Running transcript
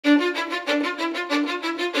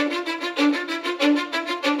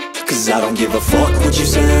'cause I don't give a fuck what you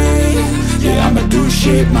say. Yeah, I'ma do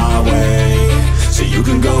shit my way. So you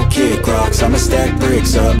can go kick rocks, I'ma stack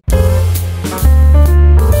bricks up.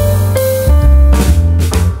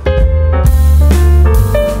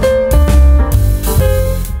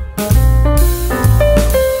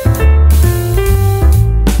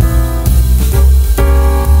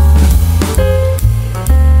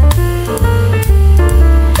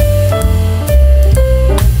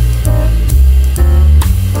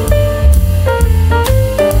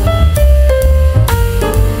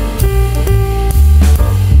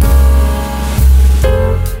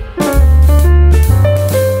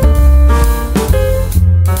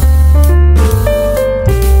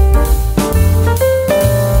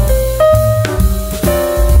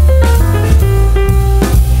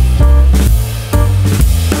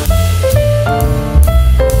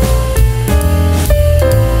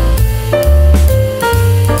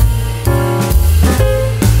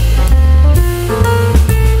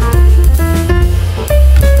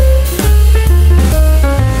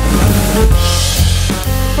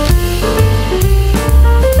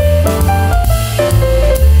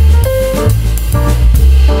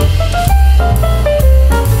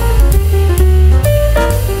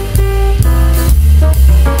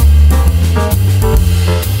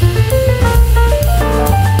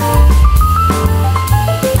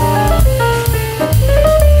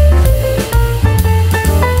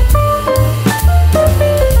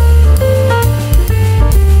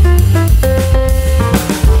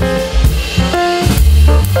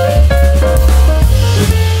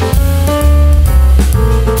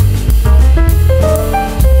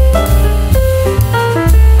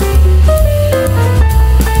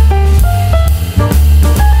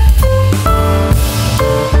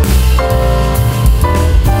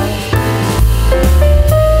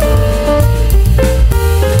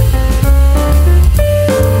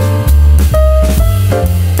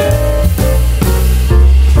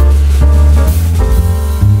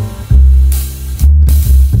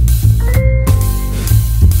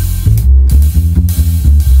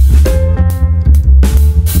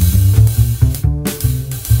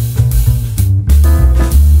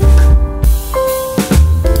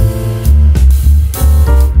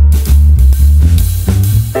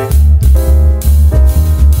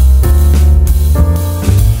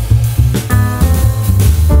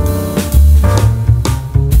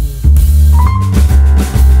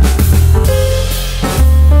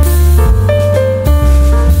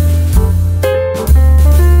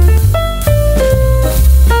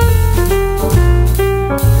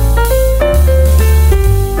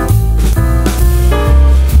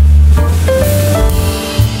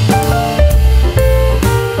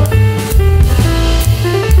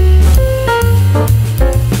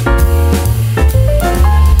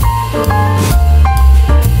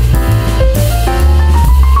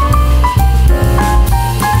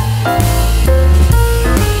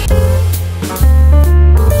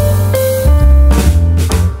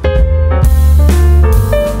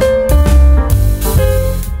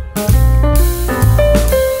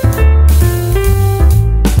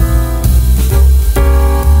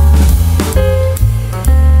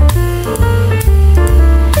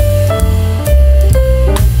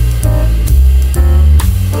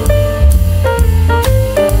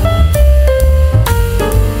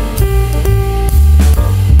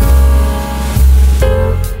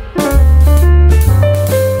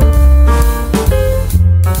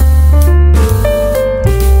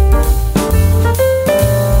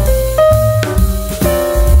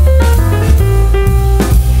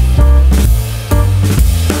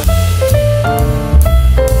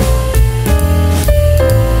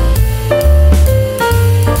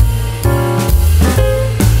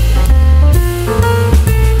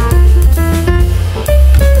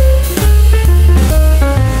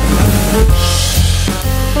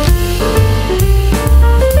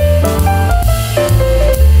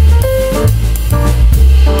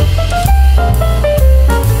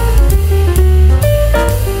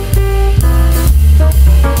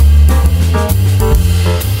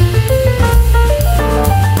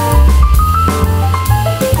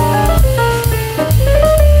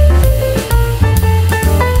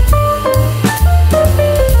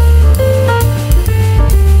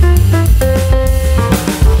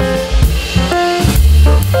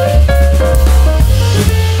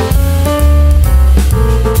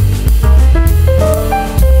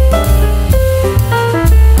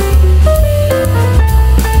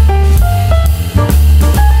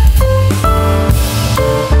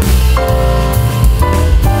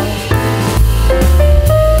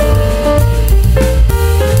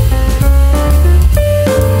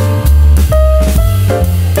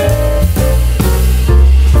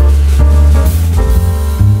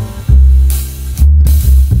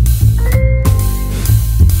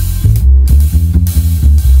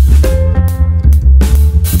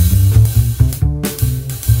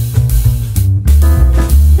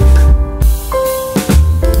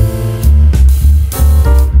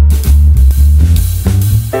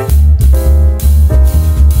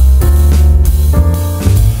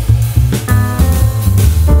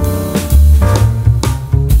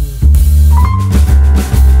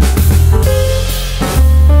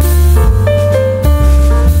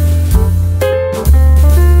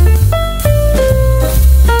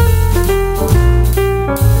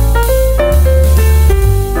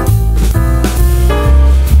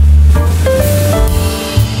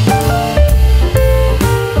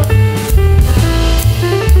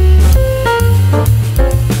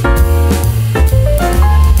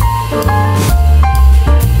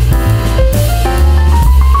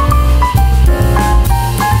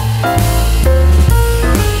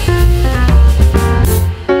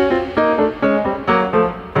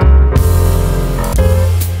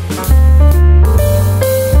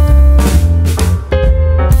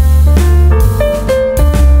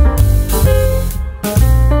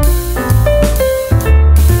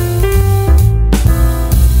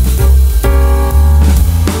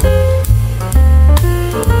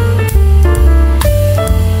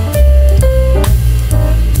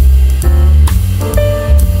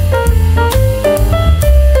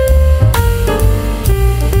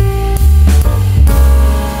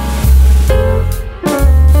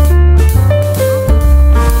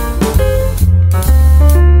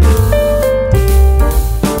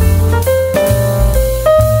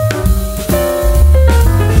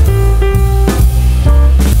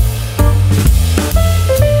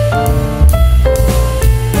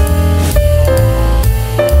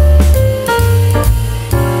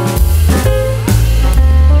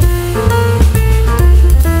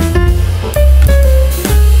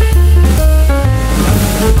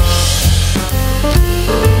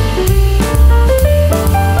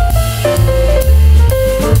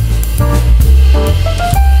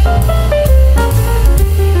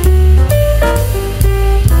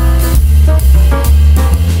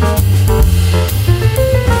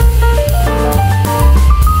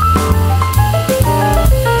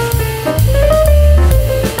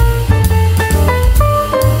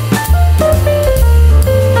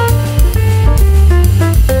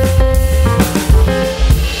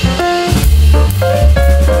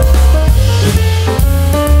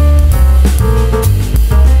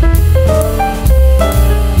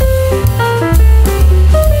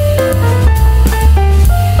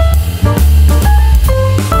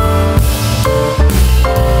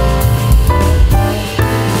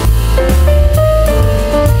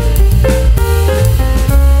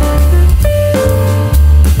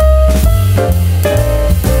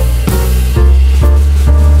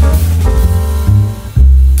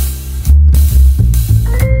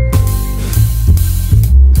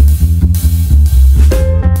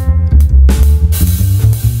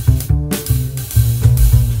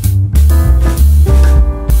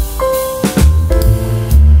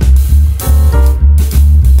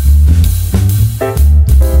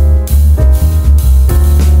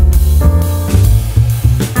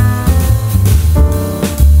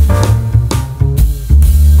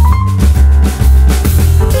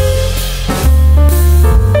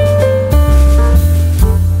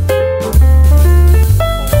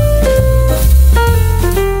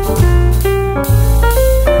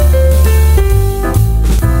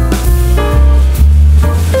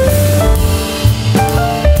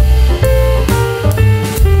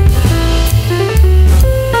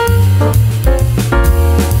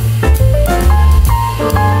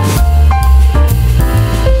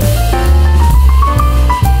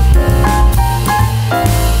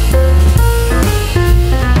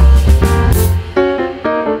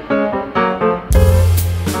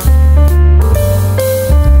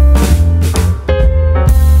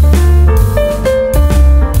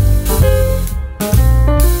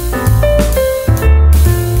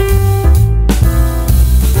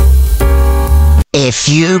 A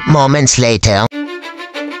few moments later.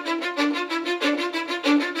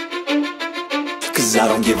 Cause I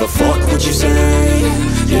don't give a fuck what you say.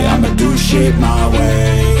 Yeah, I'ma do shit my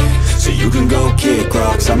way. So you can go kick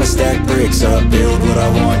rocks, I'ma stack bricks up, build what I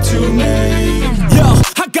want to make. Yo,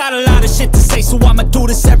 I got a lot of shit to say, so I'ma do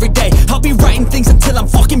this every day. I'll be writing things until I'm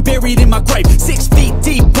fucking buried in my grave. 6 feet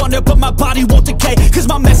deep under, but my body won't decay. Cause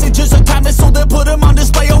my messages are timeless, so they'll put them on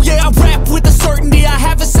display. Oh yeah, I rap with a certainty, I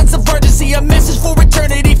have a sense of urgency. A message for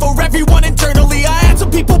eternity, for everyone internally. I had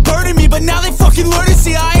some people burning me, but now they fucking learn to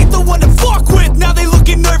see I ain't the one to fuck with, now they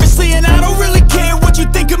looking nervously. And I don't really care what you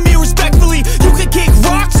think of me, respectfully. You can kick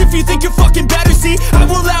rocks if you think you're fucking better, see. I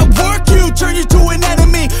will outwork you, turn you to an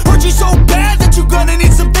enemy. Hurt you so bad that you're gonna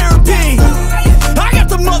need some therapy. I got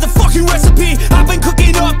the motherfucking recipe. I've been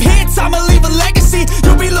cooking up hits, I'ma leave a legacy.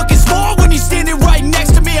 You'll be looking small when you're standing right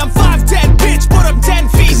next to me. I'm 5'10", bitch, but I'm 10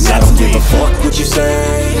 feet. Cause I don't give a fuck what you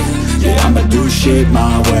say. Yeah, I'ma do shit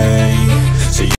my way.